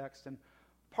this text, and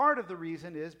part of the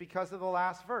reason is because of the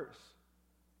last verse.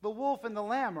 The wolf and the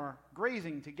lamb are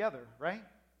grazing together, right?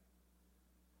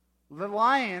 The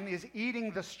lion is eating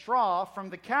the straw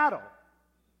from the cattle.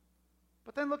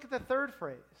 But then look at the third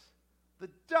phrase. The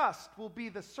dust will be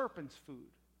the serpent's food.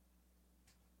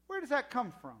 Where does that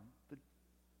come from? The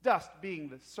dust being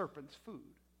the serpent's food.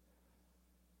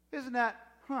 Isn't that,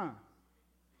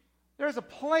 There's a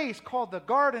place called the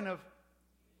Garden of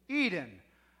Eden.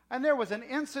 And there was an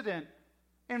incident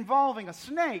involving a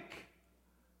snake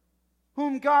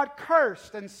whom God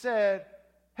cursed and said,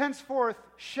 henceforth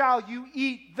shall you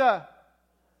eat the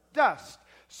dust.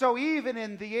 So even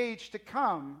in the age to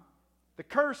come, the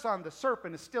curse on the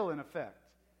serpent is still in effect.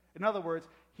 In other words,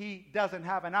 he doesn't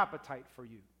have an appetite for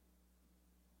you.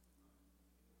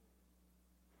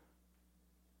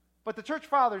 But the church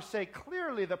fathers say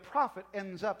clearly the prophet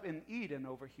ends up in Eden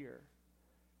over here.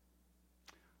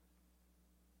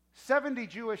 70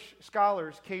 Jewish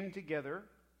scholars came together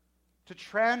to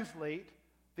translate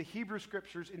the Hebrew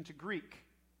scriptures into Greek.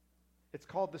 It's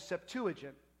called the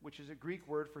Septuagint, which is a Greek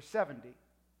word for 70.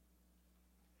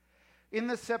 In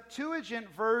the Septuagint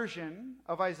version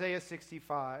of Isaiah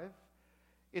 65,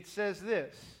 it says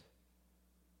this,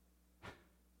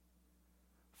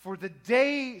 for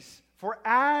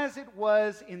as it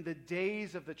was in the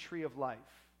days of the tree of life,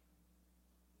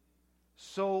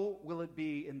 so will it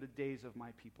be in the days of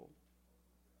my people.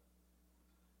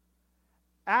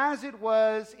 As it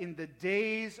was in the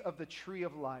days of the tree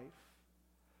of life,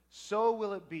 so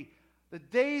will it be. The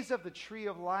days of the tree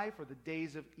of life are the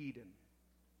days of Eden.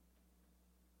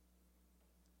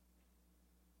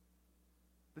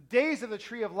 The days of the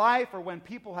tree of life are when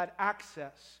people had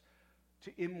access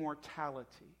to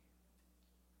immortality.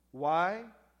 Why?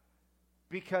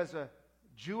 Because a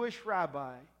Jewish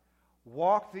rabbi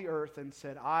walked the earth and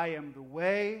said, I am the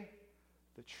way,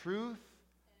 the truth,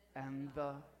 and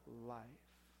the life.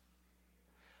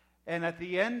 And at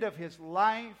the end of his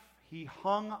life, he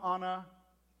hung on a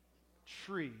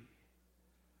tree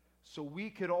so we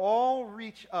could all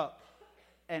reach up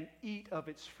and eat of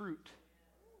its fruit,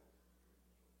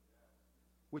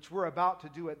 which we're about to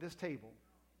do at this table.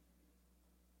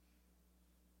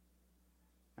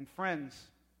 And friends,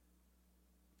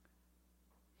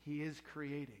 he is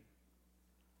creating.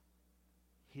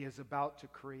 He is about to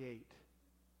create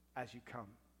as you come.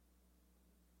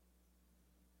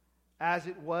 As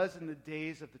it was in the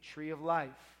days of the tree of life,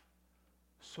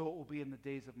 so it will be in the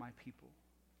days of my people.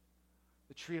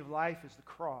 The tree of life is the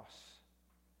cross.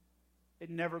 It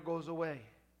never goes away.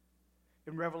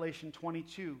 In Revelation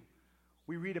 22,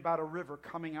 we read about a river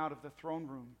coming out of the throne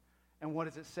room. And what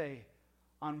does it say?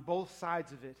 On both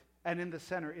sides of it and in the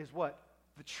center is what?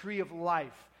 The tree of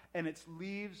life. And its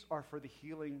leaves are for the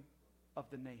healing of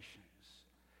the nations.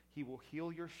 He will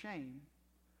heal your shame,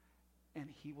 and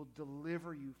he will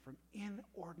deliver you from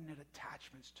inordinate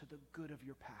attachments to the good of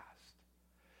your past,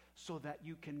 so that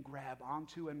you can grab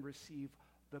onto and receive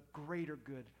the greater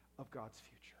good of God's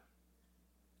future.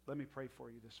 Let me pray for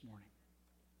you this morning.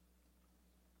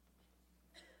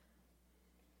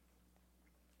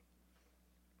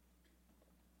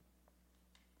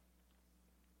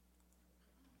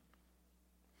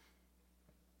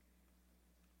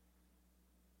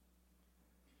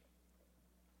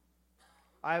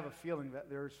 I have a feeling that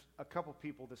there's a couple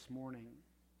people this morning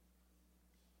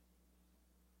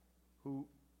who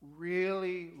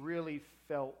really, really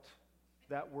felt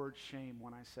that word shame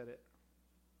when I said it.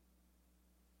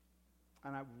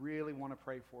 And I really want to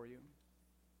pray for you.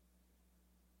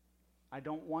 I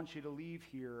don't want you to leave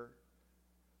here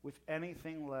with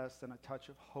anything less than a touch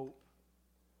of hope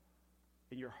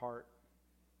in your heart.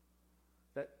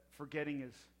 That forgetting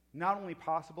is not only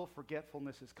possible,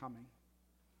 forgetfulness is coming.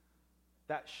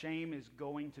 That shame is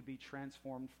going to be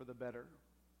transformed for the better.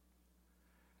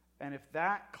 And if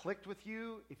that clicked with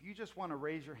you, if you just want to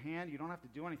raise your hand, you don't have to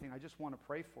do anything. I just want to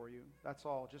pray for you. That's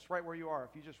all. Just right where you are.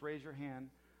 If you just raise your hand,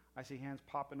 I see hands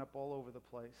popping up all over the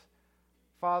place.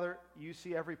 Father, you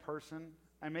see every person,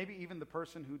 and maybe even the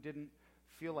person who didn't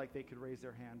feel like they could raise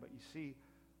their hand, but you see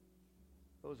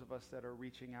those of us that are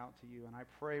reaching out to you. And I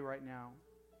pray right now,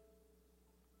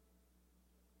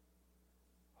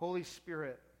 Holy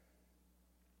Spirit,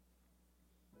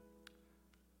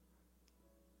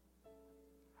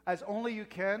 as only you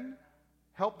can,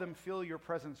 help them feel your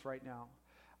presence right now.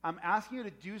 I'm asking you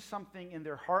to do something in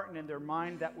their heart and in their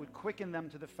mind that would quicken them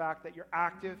to the fact that you're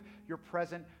active, you're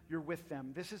present, you're with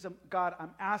them. God, I'm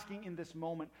asking in this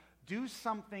moment, do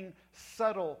something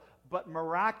subtle but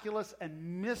miraculous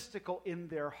and mystical in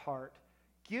their heart.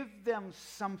 Give them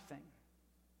something.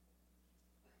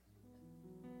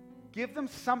 Give them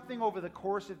something over the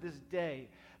course of this day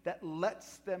that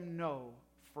lets them know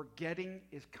forgetting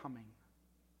is coming.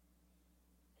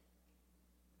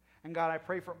 And God, I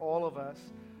pray for all of us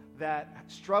that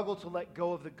struggle to let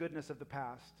go of the goodness of the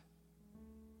past.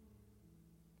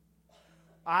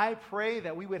 I pray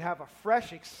that we would have a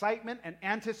fresh excitement and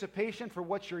anticipation for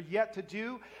what you're yet to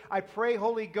do. I pray,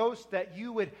 Holy Ghost, that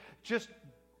you would just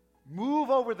move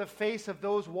over the face of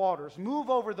those waters, move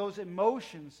over those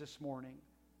emotions this morning,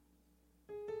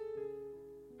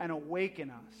 and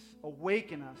awaken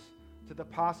us to the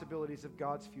possibilities of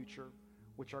God's future,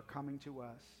 which are coming to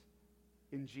us.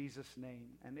 In Jesus' name.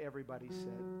 And everybody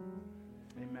said,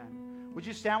 amen. Would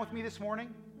you stand with me this morning?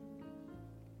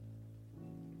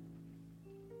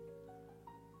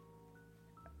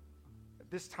 At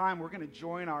this time, we're going to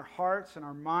join our hearts and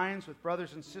our minds with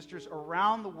brothers and sisters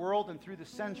around the world and through the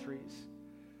centuries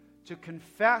to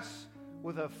confess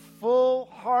with a full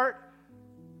heart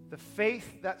the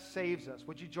faith that saves us.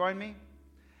 Would you join me?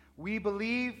 We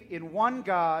believe in one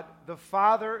God, the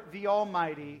Father, the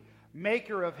Almighty,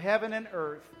 maker of heaven and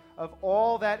earth, of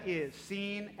all that is,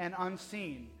 seen and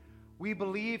unseen. We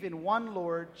believe in one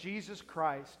Lord, Jesus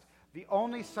Christ, the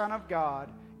only Son of God,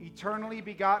 eternally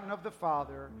begotten of the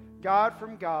Father, God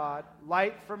from God,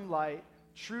 light from light,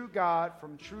 true God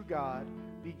from true God,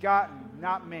 begotten,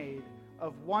 not made,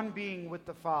 of one being with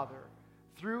the Father.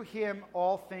 Through him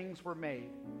all things were made.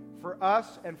 For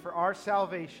us and for our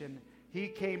salvation, he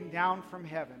came down from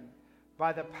heaven.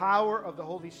 By the power of the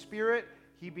Holy Spirit,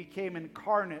 he became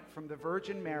incarnate from the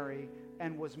Virgin Mary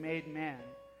and was made man.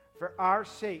 For our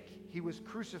sake, he was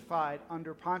crucified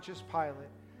under Pontius Pilate.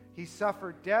 He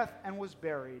suffered death and was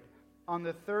buried. On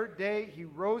the third day, he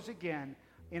rose again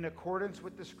in accordance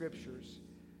with the Scriptures.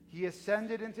 He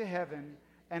ascended into heaven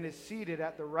and is seated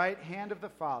at the right hand of the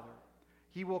Father.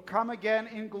 He will come again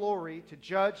in glory to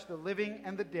judge the living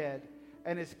and the dead,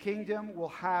 and his kingdom will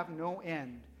have no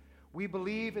end. We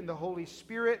believe in the Holy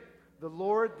Spirit, the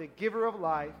Lord, the giver of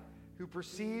life, who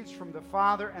proceeds from the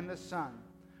Father and the Son.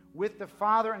 With the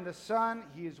Father and the Son,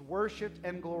 he is worshipped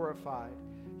and glorified.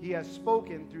 He has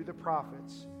spoken through the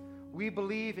prophets. We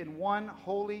believe in one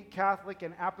holy, Catholic,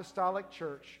 and apostolic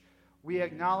church. We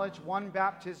acknowledge one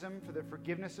baptism for the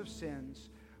forgiveness of sins.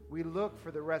 We look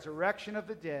for the resurrection of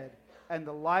the dead and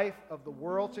the life of the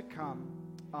world to come.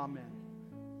 Amen.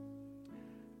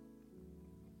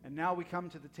 And now we come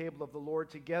to the table of the Lord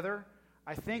together.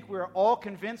 I think we're all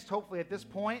convinced, hopefully at this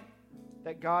point,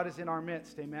 that God is in our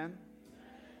midst. Amen?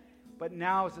 But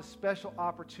now is a special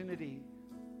opportunity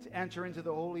to enter into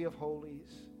the Holy of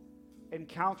Holies,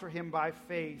 encounter him by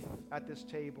faith at this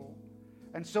table.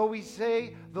 And so we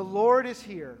say, the Lord is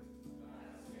here.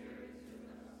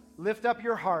 Lift up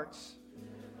your hearts.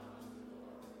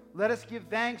 Let us give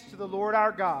thanks to the Lord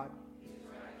our God.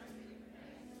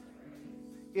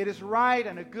 It is right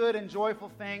and a good and joyful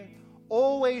thing,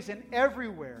 always and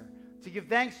everywhere, to give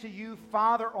thanks to you,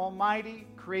 Father Almighty,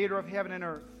 creator of heaven and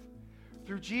earth.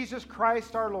 Through Jesus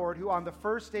Christ our Lord, who on the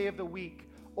first day of the week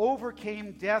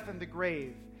overcame death and the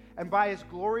grave, and by his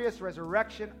glorious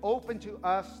resurrection opened to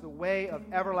us the way of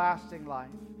everlasting life.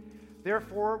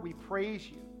 Therefore we praise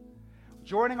you,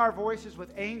 joining our voices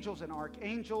with angels and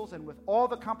archangels and with all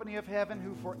the company of heaven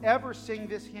who forever sing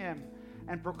this hymn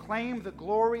and proclaim the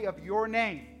glory of your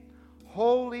name.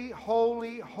 Holy,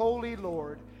 holy, holy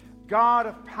Lord, God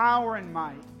of power and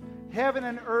might. Heaven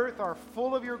and earth are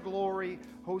full of your glory.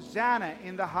 Hosanna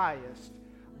in the highest.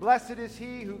 Blessed is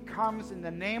he who comes in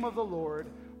the name of the Lord.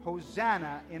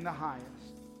 Hosanna in the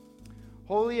highest.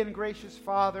 Holy and gracious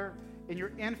Father, in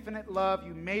your infinite love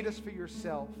you made us for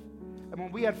yourself. And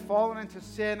when we had fallen into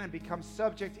sin and become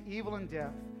subject to evil and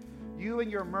death, you in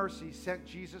your mercy sent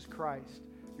Jesus Christ,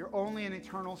 your only and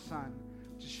eternal Son,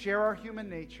 to share our human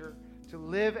nature, to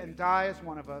live and die as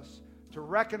one of us, to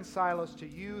reconcile us to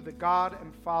you, the God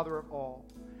and Father of all.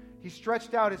 He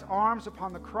stretched out his arms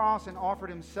upon the cross and offered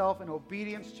himself in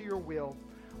obedience to your will,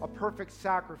 a perfect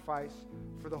sacrifice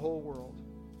for the whole world.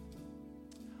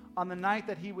 On the night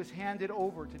that he was handed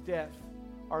over to death,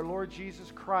 our Lord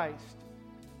Jesus Christ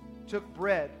took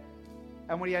bread,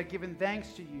 and when he had given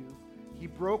thanks to you, he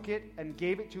broke it and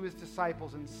gave it to his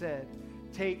disciples and said,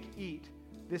 "Take, eat.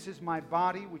 This is my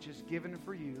body which is given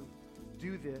for you.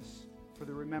 Do this for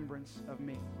the remembrance of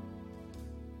me."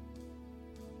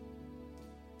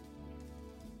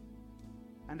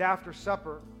 And after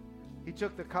supper, he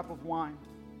took the cup of wine.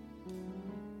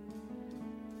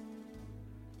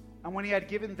 And when he had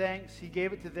given thanks, he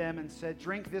gave it to them and said,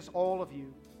 "Drink this, all of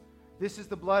you. This is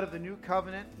the blood of the new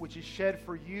covenant, which is shed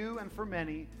for you and for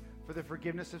many for the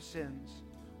forgiveness of sins.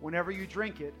 Whenever you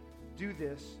drink it, do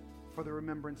this for the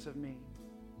remembrance of me."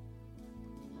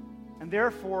 And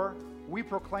therefore, we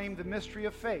proclaim the mystery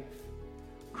of faith.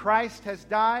 Christ has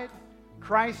died.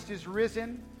 Christ is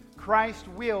risen. Christ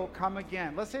will come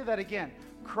again. Let's say that again.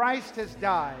 Christ has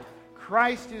died.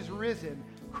 Christ is risen.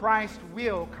 Christ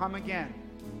will come again.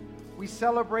 We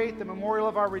celebrate the memorial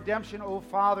of our redemption, O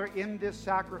Father, in this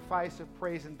sacrifice of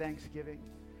praise and thanksgiving.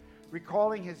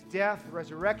 Recalling his death,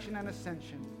 resurrection, and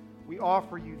ascension, we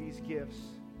offer you these gifts.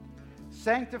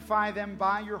 Sanctify them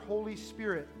by your Holy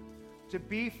Spirit to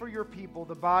be for your people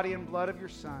the body and blood of your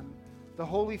Son, the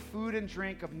holy food and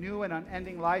drink of new and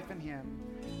unending life in him.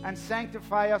 And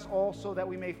sanctify us also that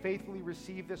we may faithfully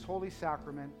receive this holy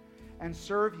sacrament and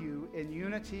serve you in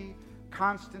unity,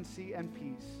 constancy, and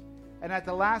peace. And at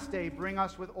the last day, bring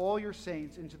us with all your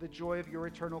saints into the joy of your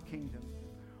eternal kingdom.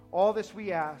 All this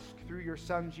we ask through your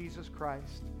Son, Jesus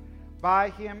Christ.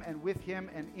 By him and with him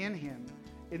and in him,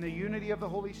 in the unity of the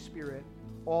Holy Spirit,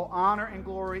 all honor and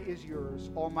glory is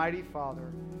yours, Almighty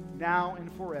Father, now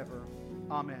and forever.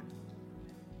 Amen.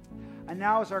 And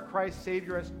now, as our Christ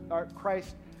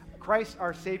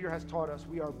our Savior has taught us,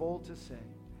 we are bold to say,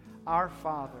 "Our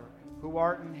Father, who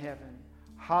art in heaven,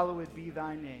 hallowed be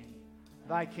thy name.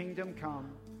 Thy kingdom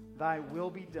come, thy will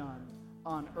be done,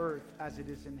 on earth as it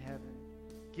is in heaven.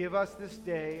 Give us this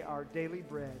day our daily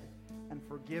bread, and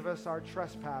forgive us our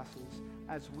trespasses,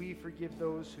 as we forgive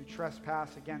those who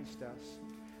trespass against us.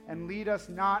 And lead us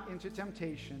not into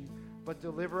temptation, but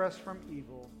deliver us from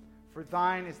evil. For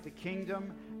thine is the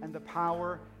kingdom, and the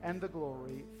power, and the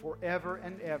glory, forever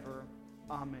and ever.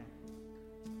 Amen."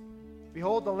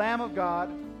 Behold the Lamb of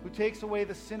God, who takes away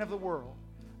the sin of the world.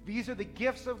 These are the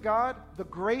gifts of God, the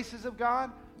graces of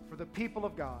God, for the people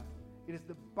of God. It is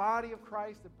the body of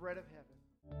Christ, the bread of heaven.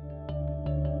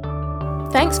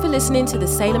 Thanks for listening to the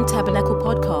Salem Tabernacle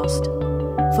podcast.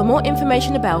 For more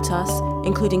information about us,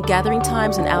 including gathering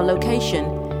times and our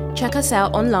location, check us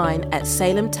out online at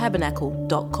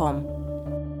salemtabernacle.com.